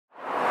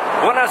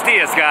Buenos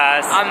dias,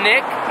 guys. I'm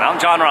Nick. And I'm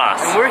John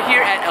Ross. And we're here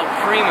at El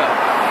Primo.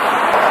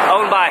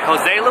 Owned by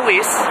Jose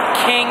Luis.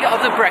 King of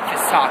the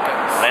breakfast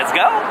tacos. Let's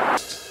go.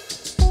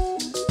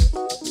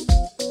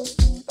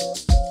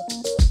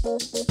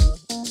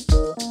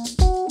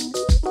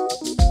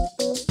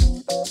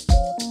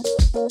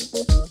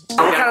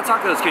 What kind of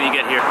tacos can you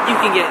get here? You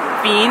can get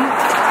bean,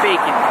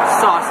 bacon,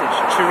 sausage,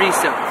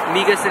 chorizo,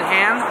 migas and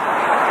ham,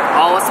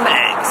 all with some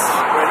eggs.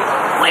 Ready?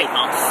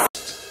 Huevos.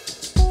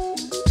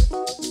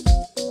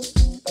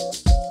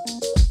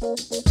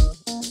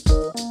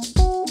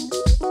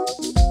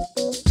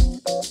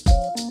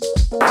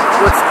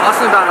 What's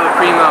awesome about El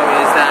Primo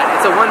is that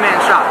it's a one-man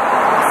shop.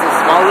 It's a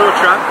small little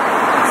truck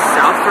on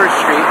South 1st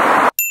Street.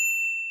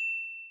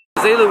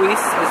 Jose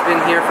Luis has been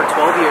here for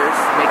 12 years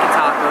making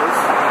tacos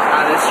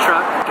out of this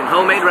truck, making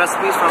homemade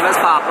recipes from his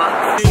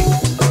papa.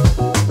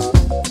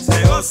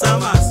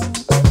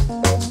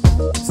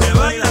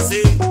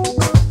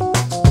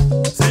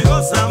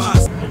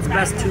 It's the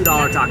best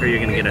 $2 taco you're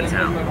gonna get in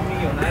town.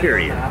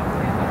 Period.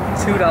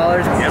 $2?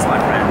 Yes, my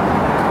friend.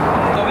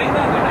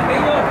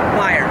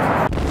 Fire.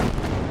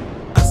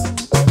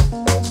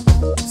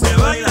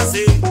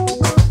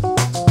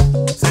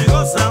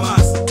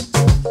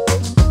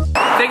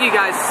 Thank you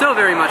guys so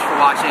very much for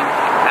watching.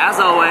 As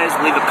always,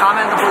 leave a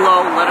comment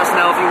below. Let us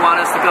know if you want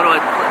us to go to a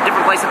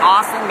different place in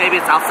Austin. Maybe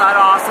it's outside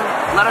of Austin.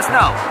 Let us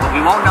know. But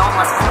we won't know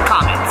unless it's in the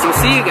comments. So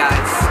see you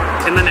guys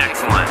in the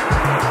next one.